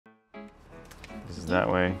This is that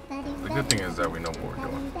way. The good thing is that we know what we're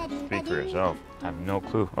doing. Speak for yourself. I have no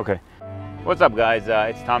clue. Okay. What's up, guys?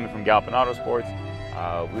 It's Tommy from Galpin Autosports.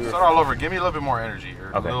 Start all over. Give me a little bit more energy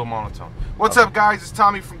here. Okay. A little monotone. What's up, guys? It's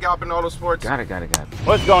Tommy from Galpin Autosports. Got it.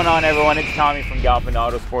 What's going on, everyone? It's Tommy from Galpin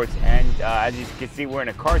Autosports, and as you can see, we're in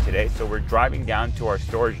a car today. So we're driving down to our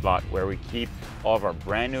storage lot where we keep all of our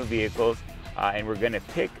brand new vehicles, and we're going to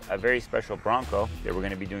pick a very special Bronco that we're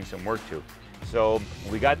going to be doing some work to. So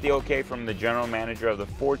we got the okay from the general manager of the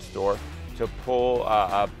Ford store to pull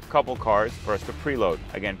a couple cars for us to preload.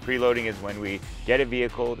 Again, preloading is when we get a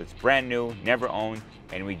vehicle that's brand new, never owned,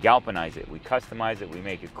 and we galvanize it. We customize it, we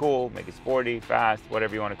make it cool, make it sporty, fast,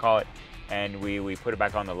 whatever you want to call it, and we put it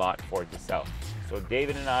back on the lot for it to sell. So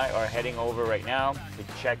David and I are heading over right now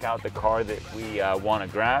to check out the car that we want to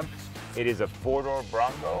grab. It is a four-door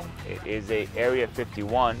Bronco. It is a Area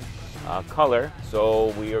 51 color.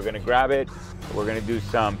 So we are going to grab it. We're going to do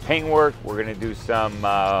some paint work. We're going to do some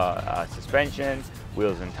suspension,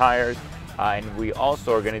 wheels and tires. And we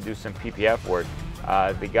also are going to do some PPF work.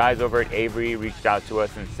 The guys over at Avery reached out to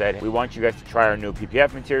us and said, we want you guys to try our new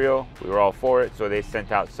PPF material. We were all for it. So they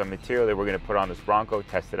sent out some material that we're going to put on this Bronco,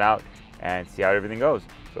 test it out, and see how everything goes.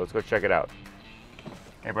 So let's go check it out.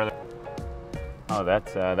 Hey, brother. Oh,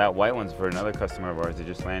 that's that white one's for another customer of ours that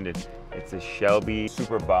just landed. It's a Shelby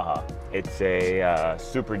Super Baja. It's a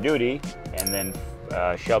Super Duty, and then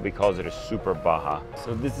Shelby calls it a Super Baja.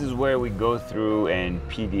 So this is where we go through and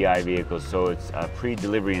PDI vehicles. So it's a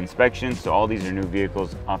pre-delivery inspection. So all these are new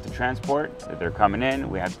vehicles off the transport that they're coming in.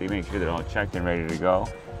 We have to make sure they're all checked and ready to go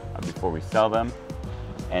before we sell them.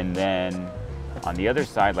 And then on the other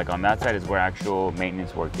side, like on that side, is where actual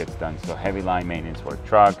maintenance work gets done. So heavy line maintenance work,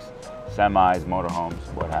 trucks, semis,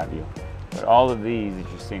 motorhomes, what have you. But all of these that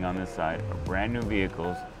you're seeing on this side are brand new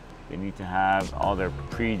vehicles. They need to have all their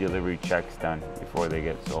pre-delivery checks done before they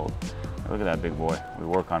get sold. Look at that big boy. We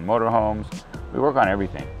work on motorhomes. We work on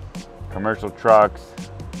everything. Commercial trucks,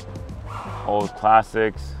 old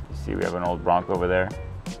classics. You see we have an old Bronco over there.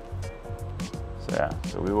 So yeah,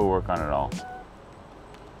 so we will work on it all.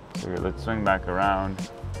 So here, let's swing back around.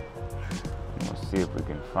 And we'll see if we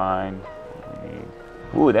can find what we need.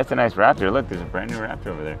 Ooh, that's a nice Raptor. Look, there's a brand new Raptor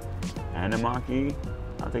over there. And a Mach-E.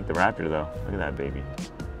 I'll take the Raptor though. Look at that baby.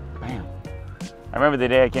 Bam. I remember the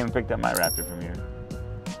day I came and picked up my Raptor from here.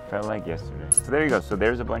 Felt like yesterday. So there you go. So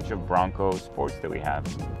there's a bunch of Bronco sports that we have.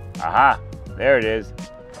 Aha, there it is.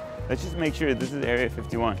 Let's just make sure this is Area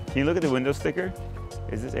 51. Can you look at the window sticker?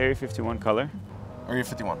 Is this Area 51 color? Area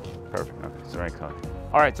 51. Perfect, okay, it's the right color.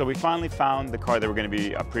 All right, so we finally found the car that we're gonna be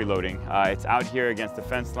preloading. It's out here against the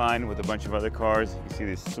fence line with a bunch of other cars. You see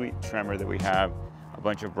this sweet Tremor that we have, a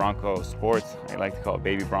bunch of Bronco sports. I like to call it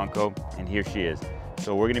Baby Bronco, and here she is.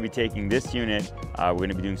 So we're gonna be taking this unit, we're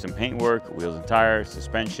gonna be doing some paint work, wheels and tires,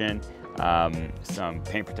 suspension, some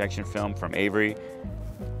paint protection film from Avery.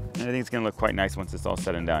 And I think it's gonna look quite nice once it's all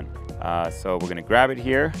said and done. So we're gonna grab it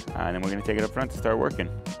here, and then we're gonna take it up front to start working.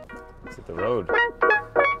 Let's hit the road.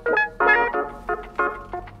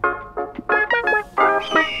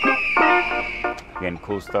 Again,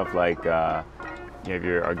 cool stuff like you have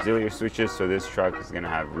your auxiliary switches. So this truck is going to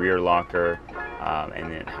have rear locker,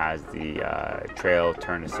 and it has the trail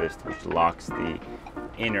turn assist, which locks the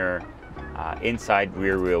inner inside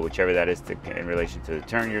rear wheel, whichever that is, in relation to the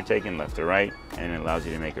turn you're taking, left or right, and it allows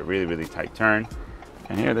you to make a really, really tight turn.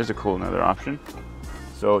 And here, there's a cool another option.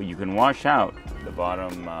 So you can wash out the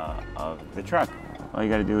bottom of the truck. All you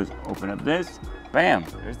got to do is open up this. Bam!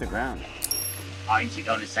 There's the ground. Aren't you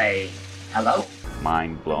going to say hello?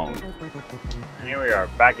 Mind blown. And here we are,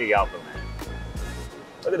 back at Galpin.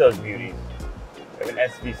 Look at those beauties. We have an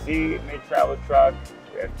SVC mid-travel truck.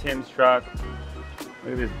 We have Tim's truck.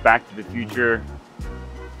 Look at this Back to the Future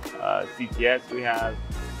CTS we have.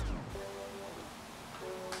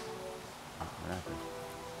 Oh,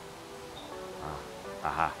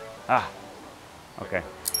 what happened? Okay.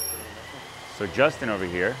 So Justin over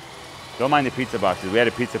here, don't mind the pizza boxes. We had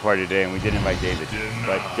a pizza party today and we didn't invite David.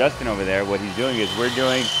 But Justin over there, what he's doing is we're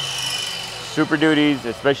doing Super Duties,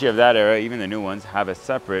 especially of that era, even the new ones, have a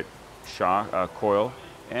separate shock, coil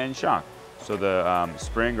and shock. So the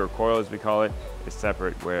spring or coil, as we call it, is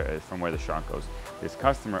separate from where the shock goes. This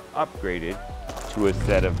customer upgraded to a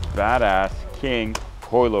set of badass King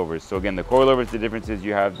coilovers. So again, the coilovers, the difference is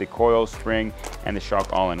you have the coil, spring, and the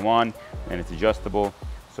shock all in one, and it's adjustable.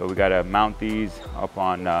 So we gotta mount these up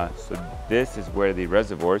on, so this is where the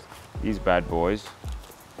reservoirs, these bad boys,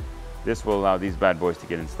 this will allow these bad boys to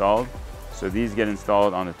get installed. So these get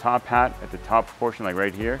installed on the top hat, at the top portion, like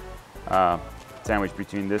right here, sandwiched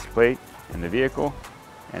between this plate and the vehicle,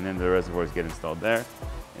 and then the reservoirs get installed there.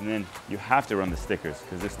 And then you have to run the stickers,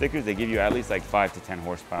 because the stickers, they give you at least like 5 to 10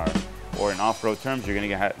 horsepower. Or in off-road terms, you're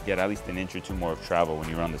gonna get at least an inch or two more of travel when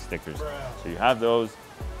you run the stickers. So you have those,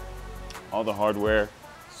 all the hardware.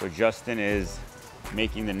 So Justin is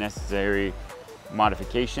making the necessary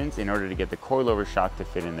modifications in order to get the coilover shock to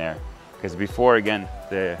fit in there. Because before, again,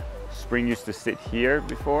 the spring used to sit here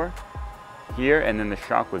before, here, and then the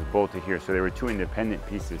shock was bolted here. So they were two independent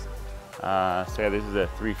pieces. So yeah, this is a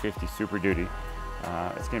 350 Super Duty.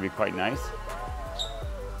 It's gonna be quite nice.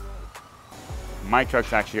 My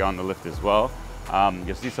truck's actually on the lift as well.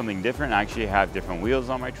 You'll see something different. I actually have different wheels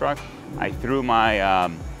on my truck. I threw my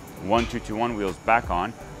 1221 wheels back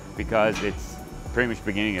on because it's pretty much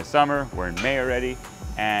beginning of summer. We're in May already,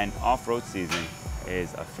 and off-road season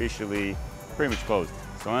is officially pretty much closed.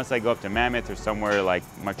 So unless I go up to Mammoth or somewhere like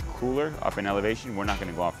much cooler up in elevation, we're not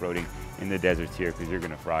gonna go off-roading in the deserts here because you're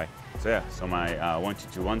gonna fry. So yeah, so my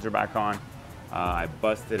 1221s are back on. I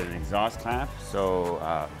busted an exhaust clamp, so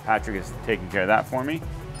Patrick is taking care of that for me.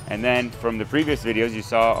 And then from the previous videos, you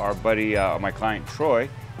saw our buddy, my client Troy,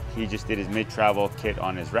 he just did his mid-travel kit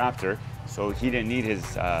on his Raptor. So he didn't need his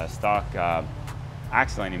stock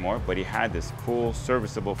axle anymore, but he had this cool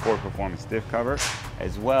serviceable Ford Performance diff cover,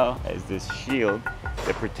 as well as this shield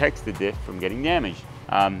that protects the diff from getting damaged.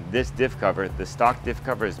 This diff cover, the stock diff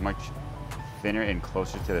cover, is much thinner and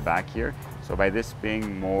closer to the back here. So by this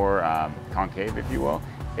being more concave, if you will,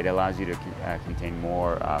 it allows you to contain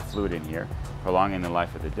more fluid in here, prolonging the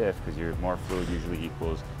life of the diff, because your more fluid usually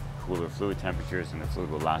equals cooler fluid temperatures, and the fluid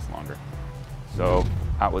will last longer. So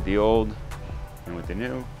out with the old and with the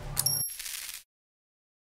new.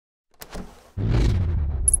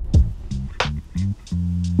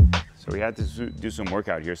 So we had to do some work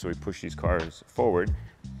out here, so we pushed these cars forward.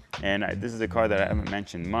 And this is a car that I haven't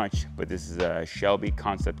mentioned much, but this is a Shelby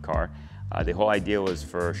Concept Car. The whole idea was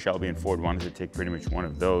for Shelby and Ford wanted to take pretty much one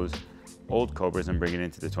of those old Cobras and bring it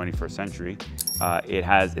into the 21st century.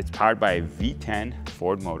 It's powered by a V10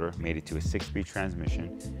 Ford motor, made it to a 6-speed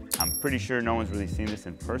transmission. I'm pretty sure no one's really seen this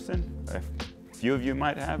in person. A few of you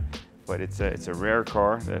might have, but it's a rare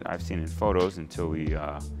car that I've seen in photos until we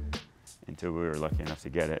were lucky enough to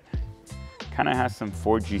get it. Kind of has some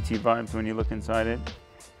Ford GT vibes when you look inside it,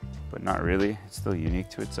 but not really. It's still unique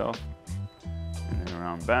to itself. And then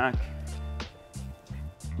around back,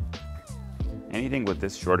 anything with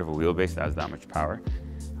this short of a wheelbase that has that much power,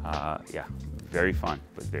 yeah, very fun,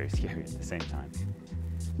 but very scary at the same time.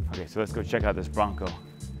 Okay, so let's go check out this Bronco.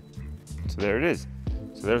 So there it is.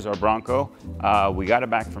 So there's our Bronco. We got it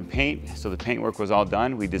back from paint, so the paint work was all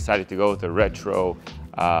done. We decided to go with a retro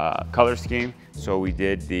color scheme. So we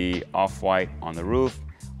did the off-white on the roof,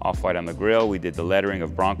 off-white on the grille. We did the lettering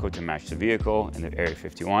of Bronco to match the vehicle in the Area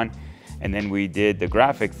 51. And then we did the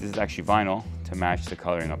graphics, this is actually vinyl, to match the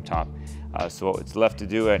coloring up top. So it's left to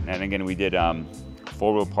do it, and again, we did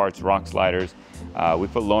four-wheel parts, rock sliders. We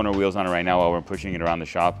put loaner wheels on it right now while we're pushing it around the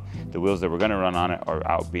shop. The wheels that we're gonna run on it are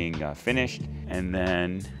out being finished. And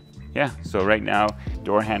then, yeah, so right now,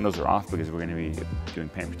 door handles are off because we're gonna be doing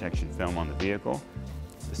paint protection film on the vehicle.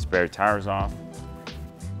 The spare tire's off,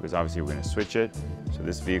 because obviously we're gonna switch it. So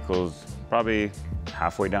this vehicle's probably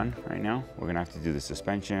halfway done right now. We're gonna have to do the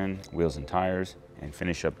suspension, wheels and tires, and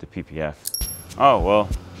finish up the PPF. Oh, well,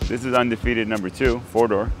 this is undefeated number 2,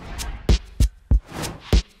 4-door.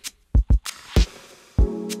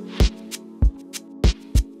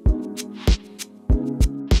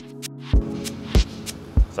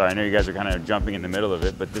 Sorry, I know you guys are kind of jumping in the middle of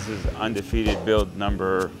it, but this is undefeated build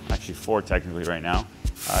number, actually 4 technically right now.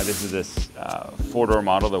 This is this 4-door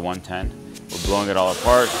model, the 110. We're blowing it all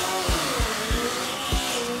apart.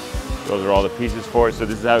 Those are all the pieces for it. So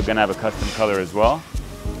this is how we're gonna have a custom color as well.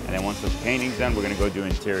 And then once the painting's done, we're gonna go do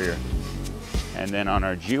interior. And then on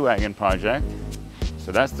our G-Wagon project,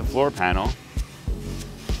 so that's the floor panel.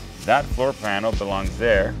 That floor panel belongs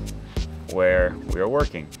there where we are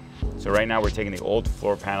working. So right now we're taking the old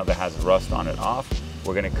floor panel that has rust on it off.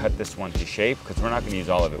 We're gonna cut this one to shape because we're not gonna use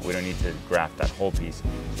all of it. We don't need to graft that whole piece.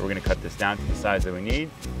 So we're gonna cut this down to the size that we need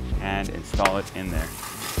and install it in there.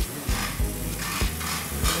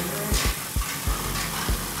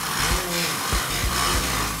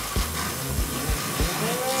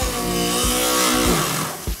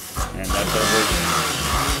 And that's our version.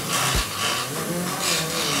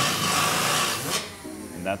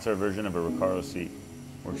 And that's our version of a Recaro seat.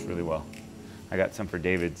 Works really well. I got some for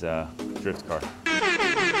David's drift car.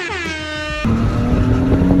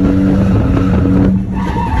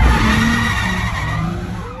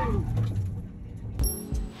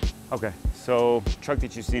 Okay, so truck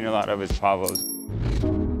that you've seen a lot of is Pavo's.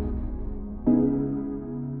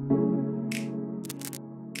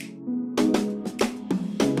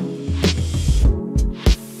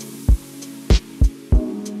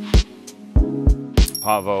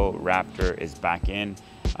 Pavo Raptor is back in.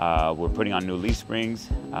 We're putting on new leaf springs.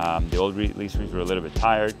 The old leaf springs were a little bit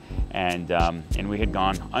tired, and we had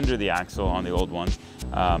gone under the axle on the old ones,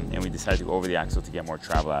 and we decided to go over the axle to get more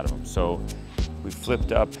travel out of them. So we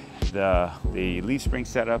flipped up the leaf spring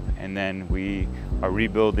setup, and then we are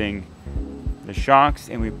rebuilding the shocks,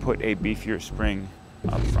 and we put a beefier spring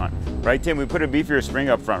up front. Right, Tim? We put a beefier spring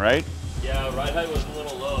up front, right? Yeah, ride height was a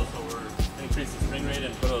little low, so we're increasing the spring rate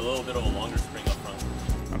and put a little bit of a longer spring up front.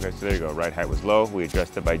 Okay, so there you go. Ride height was low. We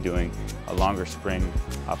addressed it by doing a longer spring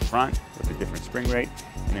up front with a different spring rate,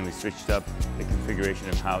 and then we switched up the configuration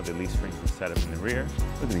of how the leaf springs were set up in the rear.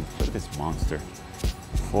 Look at this monster.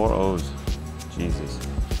 4 O's. Jesus.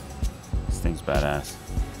 This thing's badass.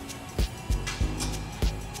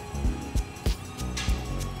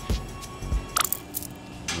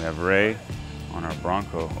 We have Ray on our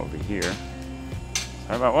Bronco over here.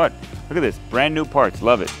 How about what? Look at this, brand new parts,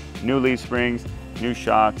 love it. New leaf springs, new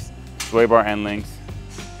shocks, sway bar end links.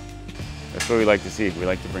 That's what we like to see. We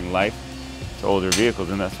like to bring life to older vehicles,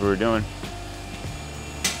 and that's what we're doing.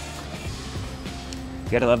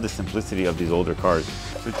 You gotta love the simplicity of these older cars.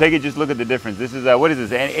 So take it, just look at the difference. This is, what is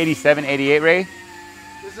this, 87, 88, Ray?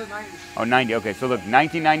 This is 90. Oh, 90, okay, so look,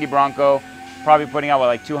 1990 Bronco, probably putting out, what,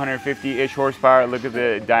 like 250-ish horsepower. Look at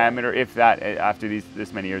the diameter, if that, after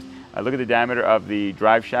this many years. Look at the diameter of the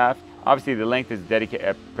drive shaft. Obviously, the length is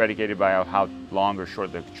predicated by how long or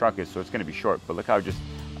short the truck is, so it's gonna be short, but look how just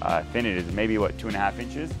thin it is, maybe, what, 2.5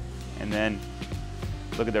 inches? And then,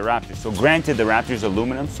 look at the Raptor. So granted, the Raptor's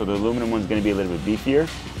aluminum, so the aluminum one's gonna be a little bit beefier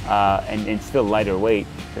and still lighter weight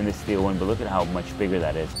than the steel one, but look at how much bigger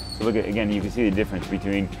that is. So look at, again, you can see the difference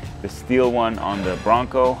between the steel one on the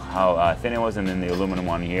Bronco, how thin it was, and then the aluminum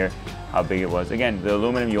one here, how big it was. Again, the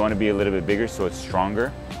aluminum, you wanna be a little bit bigger so it's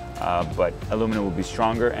stronger, but aluminum will be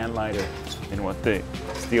stronger and lighter than what the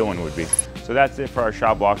steel one would be. So that's it for our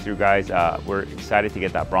shop walkthrough, guys. We're excited to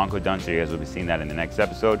get that Bronco done, so you guys will be seeing that in the next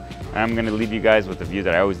episode. And I'm gonna leave you guys with the view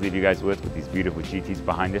that I always leave you guys with these beautiful GTs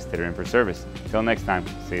behind us that are in for service. Till next time,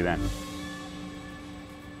 see you then.